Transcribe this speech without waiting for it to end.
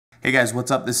Hey guys, what's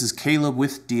up? This is Caleb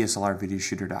with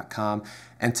DSLRvideoshooter.com,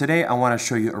 and today I want to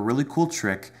show you a really cool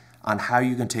trick on how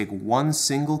you can take one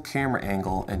single camera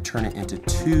angle and turn it into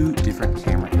two different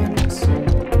camera angles.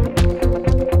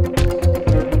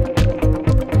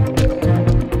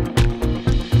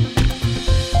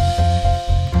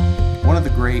 One of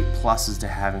the great pluses to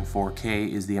having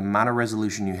 4K is the amount of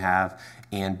resolution you have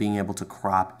and being able to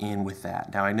crop in with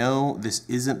that. Now I know this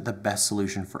isn't the best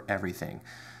solution for everything.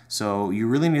 So you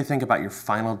really need to think about your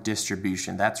final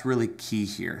distribution. That's really key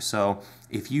here. So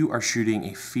if you are shooting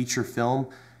a feature film,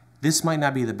 this might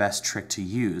not be the best trick to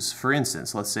use. For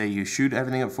instance, let's say you shoot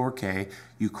everything at 4K,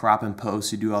 you crop and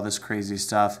post, you do all this crazy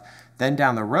stuff, then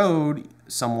down the road,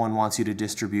 someone wants you to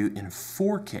distribute in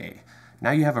 4K.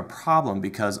 Now you have a problem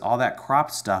because all that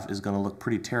cropped stuff is going to look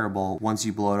pretty terrible once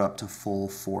you blow it up to full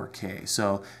 4K.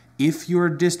 So if you're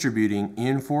distributing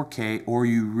in 4K or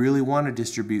you really want to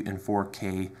distribute in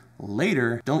 4K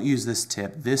later, don't use this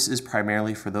tip. This is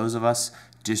primarily for those of us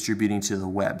distributing to the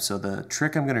web. So the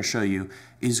trick I'm going to show you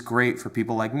is great for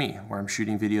people like me, where I'm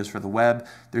shooting videos for the web.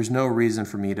 There's no reason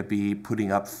for me to be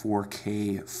putting up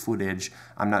 4K footage.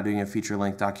 I'm not doing a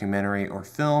feature-length documentary or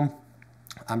film.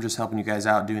 I'm just helping you guys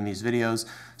out doing these videos.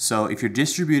 So if you're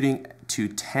distributing to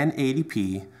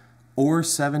 1080p or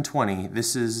 720,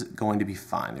 this is going to be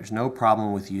fine. There's no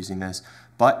problem with using this.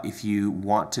 But if you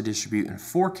want to distribute in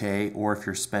 4K, or if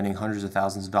you're spending hundreds of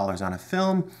thousands of dollars on a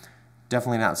film,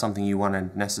 definitely not something you want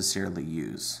to necessarily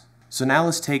use. So now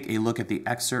let's take a look at the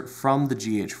excerpt from the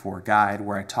GH4 guide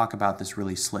where I talk about this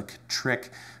really slick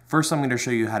trick. First, I'm going to show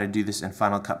you how to do this in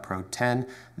Final Cut Pro 10.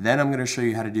 Then I'm going to show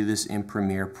you how to do this in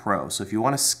Premiere Pro. So if you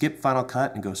want to skip Final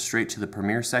Cut and go straight to the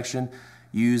Premiere section,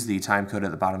 use the time code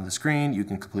at the bottom of the screen. You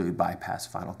can completely bypass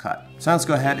Final Cut. So now let's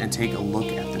go ahead and take a look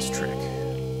at this trick.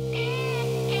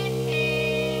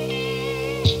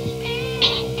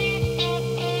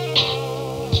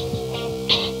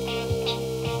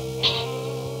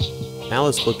 Now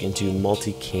let's look into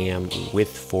multicam with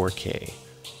 4K.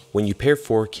 When you pair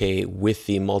 4K with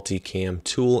the multicam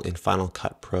tool in Final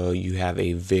Cut Pro, you have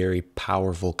a very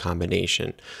powerful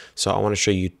combination. So I want to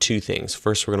show you two things.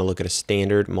 First, we're going to look at a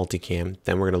standard multicam.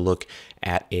 Then we're going to look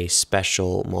at a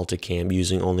special multicam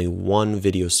using only one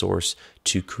video source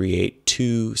to create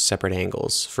two separate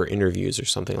angles for interviews or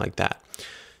something like that.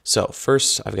 So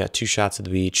first, I've got two shots of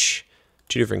the beach,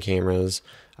 two different cameras.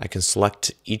 I can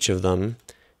select each of them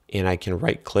and I can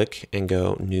right click and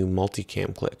go new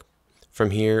multicam clip.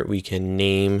 From here, we can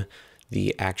name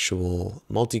the actual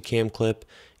multicam clip,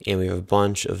 and we have a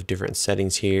bunch of different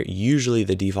settings here. Usually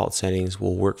the default settings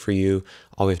will work for you.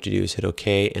 All we have to do is hit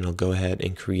OK, and it'll go ahead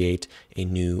and create a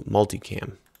new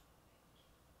multicam.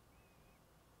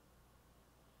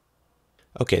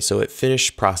 Okay, so it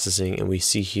finished processing, and we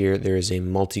see here there is a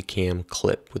multicam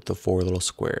clip with the four little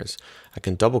squares. I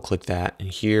can double click that, and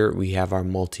here we have our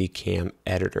multicam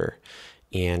editor.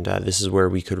 And this is where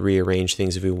we could rearrange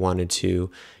things if we wanted to.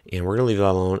 And we're going to leave it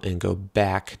alone and go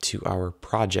back to our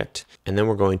project. And then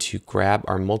we're going to grab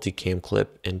our multicam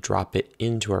clip and drop it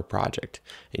into our project.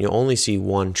 And you'll only see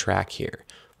one track here.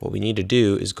 What we need to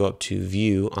do is go up to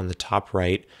View on the top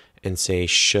right and say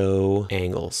Show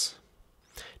Angles.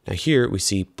 Now here we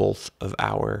see both of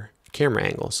our camera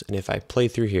angles. And if I play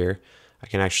through here, I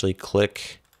can actually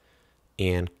click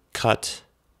and cut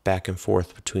back and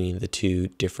forth between the two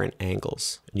different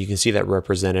angles. And you can see that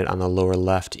represented on the lower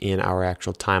left in our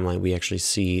actual timeline. We actually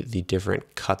see the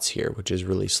different cuts here, which is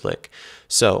really slick.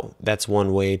 So that's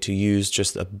one way to use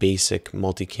just a basic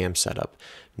multicam setup.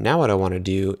 Now what I want to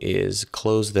do is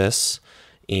close this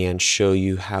and show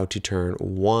you how to turn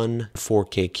one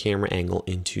 4K camera angle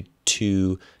into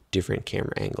two different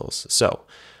camera angles. So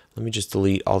let me just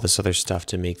delete all this other stuff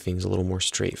to make things a little more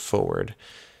straightforward.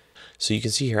 So you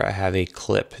can see here I have a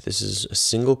clip. This is a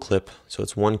single clip, so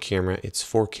it's one camera, it's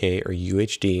 4K or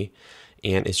UHD,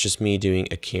 and it's just me doing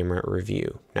a camera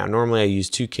review. Now normally I use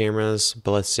two cameras,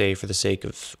 but let's say for the sake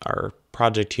of our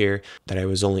project here that I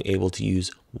was only able to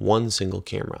use one single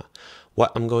camera.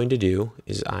 What I'm going to do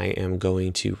is I am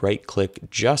going to right click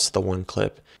just the one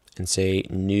clip and say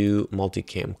new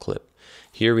multicam clip.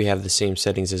 Here we have the same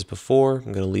settings as before.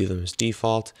 I'm going to leave them as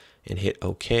default and hit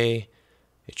OK.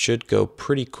 It should go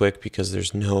pretty quick because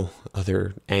there's no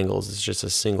other angles. It's just a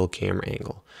single camera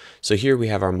angle. So here we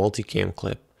have our multicam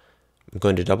clip. I'm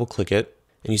going to double click it.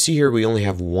 And you see here we only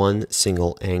have one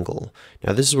single angle.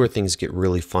 Now this is where things get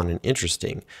really fun and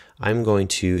interesting. I'm going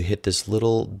to hit this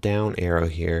little down arrow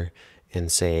here and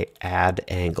say add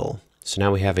angle. So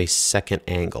now we have a second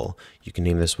angle. You can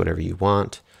name this whatever you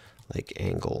want, like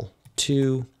angle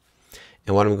 2.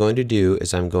 And what I'm going to do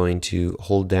is I'm going to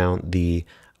hold down the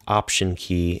Option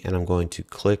key, and I'm going to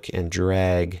click and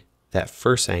drag that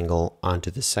first angle onto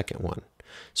the second one.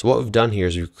 So what we've done here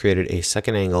is we've created a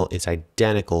second angle. It's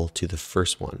identical to the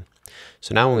first one.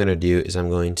 So now what I'm going to do is I'm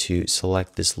going to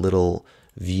select this little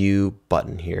view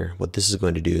button here. What this is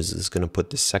going to do is it's going to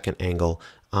put the second angle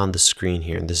on the screen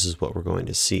here, and this is what we're going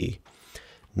to see.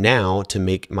 Now, to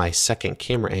make my second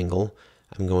camera angle,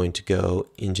 I'm going to go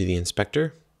into the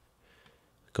inspector,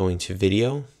 going to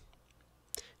video,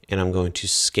 and I'm going to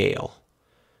scale.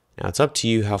 Now it's up to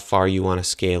you how far you want to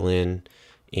scale in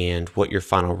and what your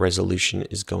final resolution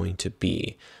is going to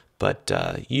be, but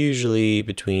usually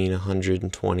between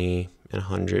 120 and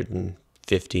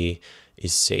 150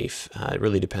 is safe. It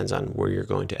really depends on where you're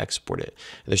going to export it.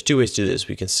 And there's two ways to do this.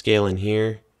 We can scale in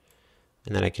here,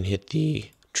 and then I can hit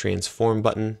the transform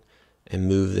button and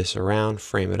move this around,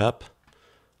 frame it up.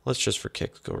 Let's just for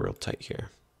kicks go real tight here.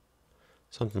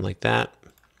 Something like that.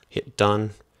 Hit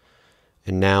done.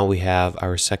 And now we have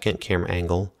our second camera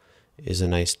angle is a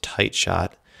nice tight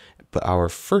shot, but our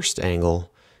first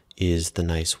angle is the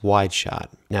nice wide shot.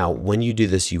 Now, when you do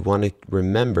this, you want to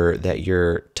remember that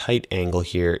your tight angle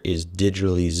here is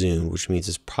digitally zoomed, which means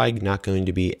it's probably not going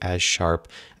to be as sharp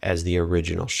as the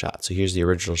original shot. So here's the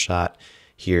original shot.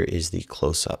 Here is the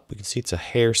close-up. We can see it's a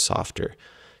hair softer.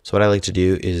 So what I like to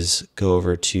do is go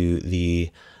over to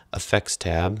the Effects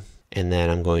tab, and then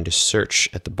I'm going to search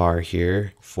at the bar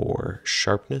here for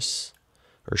sharpness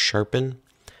or sharpen.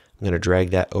 I'm going to drag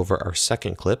that over our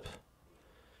second clip.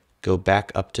 Go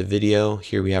back up to video.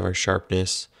 Here we have our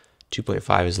sharpness.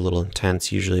 2.5 is a little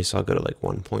intense usually, so I'll go to like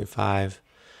 1.5.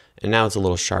 And now it's a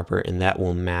little sharper, and that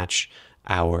will match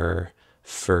our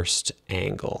first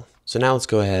angle. So now let's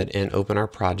go ahead and open our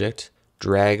project,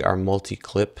 drag our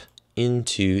multi-clip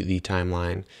into the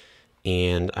timeline,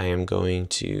 and I am going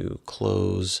to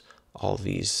close all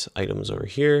these items over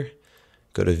here,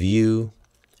 go to view,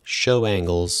 show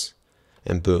angles,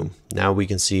 and boom. Now we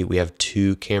can see we have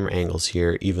two camera angles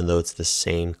here, even though it's the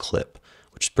same clip,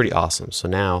 which is pretty awesome. So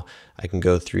now I can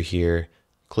go through here,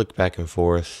 click back and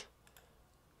forth,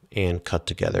 and cut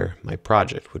together my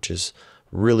project, which is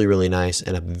really, really nice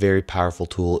and a very powerful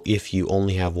tool. If you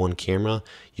only have one camera,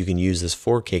 you can use this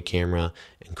 4K camera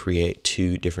and create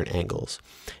two different angles.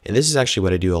 And this is actually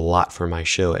what I do a lot for my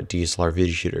show at DSLR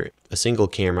Video Shooter. A single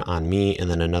camera on me and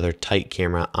then another tight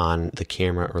camera on the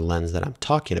camera or lens that I'm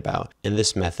talking about. And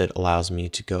this method allows me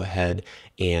to go ahead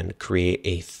and create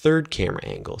a third camera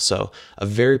angle. So a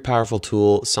very powerful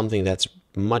tool, something that's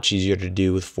much easier to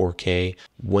do with 4K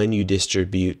when you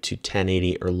distribute to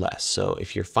 1080 or less. So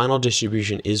if your final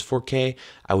distribution is 4K,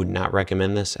 I would not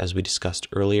recommend this, as we discussed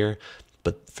earlier.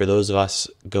 But for those of us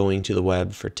going to the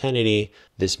web for 1080,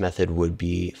 this method would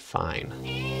be fine.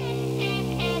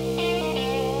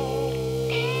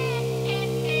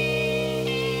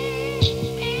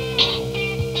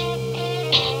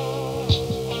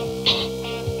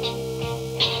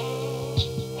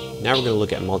 Now we're going to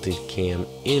look at multicam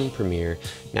in Premiere.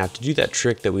 Now to do that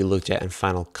trick that we looked at in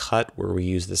Final Cut, where we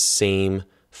use the same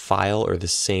file or the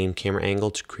same camera angle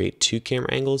to create two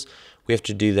camera angles, we have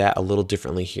to do that a little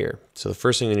differently here. So the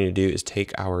first thing we need to do is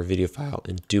take our video file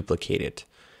and duplicate it.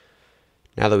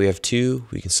 Now that we have two,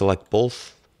 we can select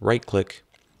both, right click,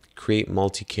 create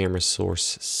multi-camera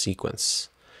source sequence.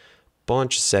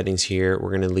 Bunch of settings here. We're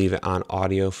going to leave it on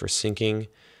audio for syncing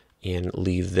and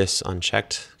leave this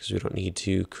unchecked because we don't need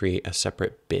to create a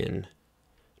separate bin.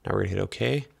 Now we're going to hit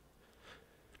OK.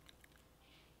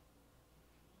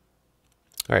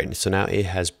 All right, so now it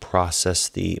has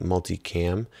processed the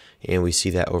multicam, and we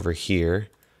see that over here.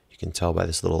 You can tell by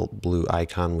this little blue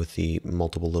icon with the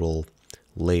multiple little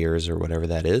layers or whatever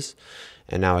that is.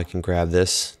 And now I can grab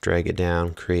this, drag it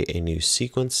down, create a new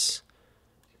sequence,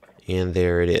 and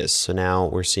there it is. So now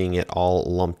we're seeing it all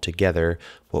lumped together.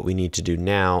 What we need to do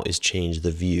now is change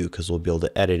the view because we'll be able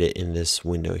to edit it in this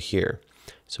window here.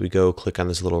 So we go click on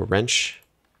this little wrench,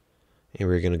 and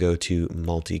we're going to go to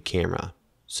multi-camera.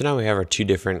 So now we have our two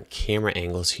different camera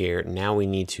angles here. Now we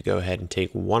need to go ahead and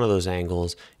take one of those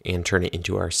angles and turn it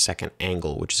into our second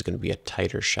angle, which is going to be a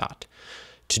tighter shot.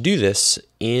 To do this,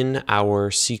 in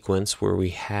our sequence where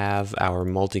we have our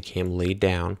multicam laid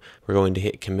down, we're going to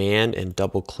hit Command and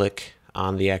double click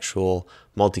on the actual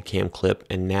multicam clip,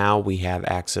 and now we have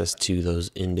access to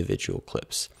those individual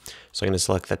clips. So I'm going to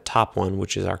select the top one,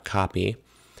 which is our copy.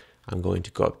 I'm going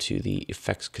to go up to the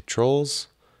Effects Controls.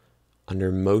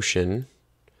 Under Motion,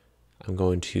 I'm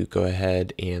going to go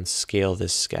ahead and scale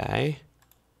this guy.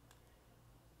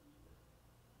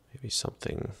 Maybe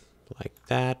something like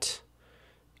that.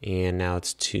 And now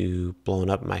it's too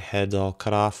blown up. My head's all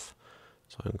cut off.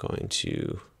 So I'm going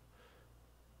to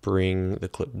bring the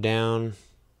clip down.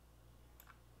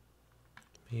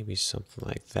 Maybe something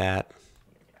like that.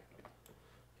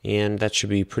 And that should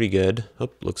be pretty good. Oh,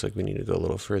 looks like we need to go a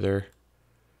little further.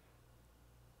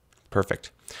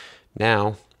 Perfect.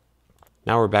 Now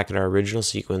we're back at our original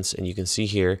sequence, and you can see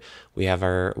here we have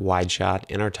our wide shot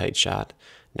and our tight shot.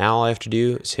 Now all I have to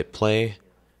do is hit play.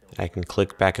 I can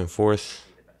click back and forth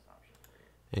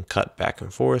and cut back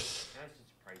and forth.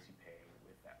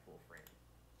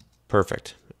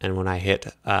 Perfect. And when I hit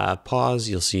pause,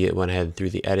 you'll see it went ahead and threw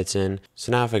the edits in.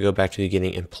 So now if I go back to the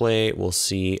beginning and play, we'll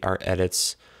see our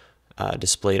edits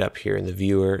displayed up here in the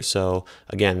viewer. So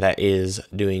again, that is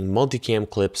doing multicam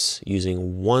clips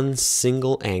using one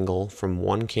single angle from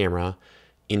one camera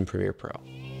in Premiere Pro.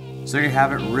 So there you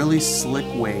have it, really slick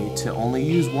way to only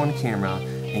use one camera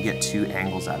and get two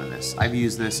angles out of this. I've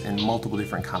used this in multiple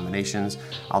different combinations.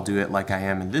 I'll do it like I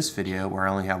am in this video where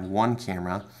I only have one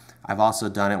camera. I've also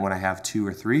done it when I have 2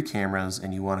 or 3 cameras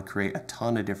and you want to create a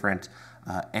ton of different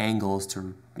angles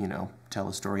to, tell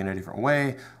a story in a different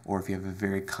way, or if you have a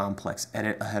very complex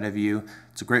edit ahead of you,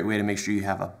 it's a great way to make sure you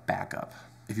have a backup.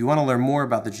 If you want to learn more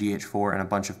about the GH4 and a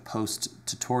bunch of post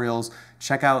tutorials,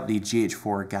 check out the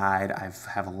GH4 guide. I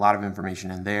have a lot of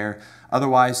information in there.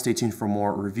 Otherwise, stay tuned for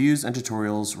more reviews and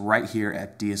tutorials right here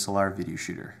at DSLR Video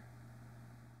Shooter.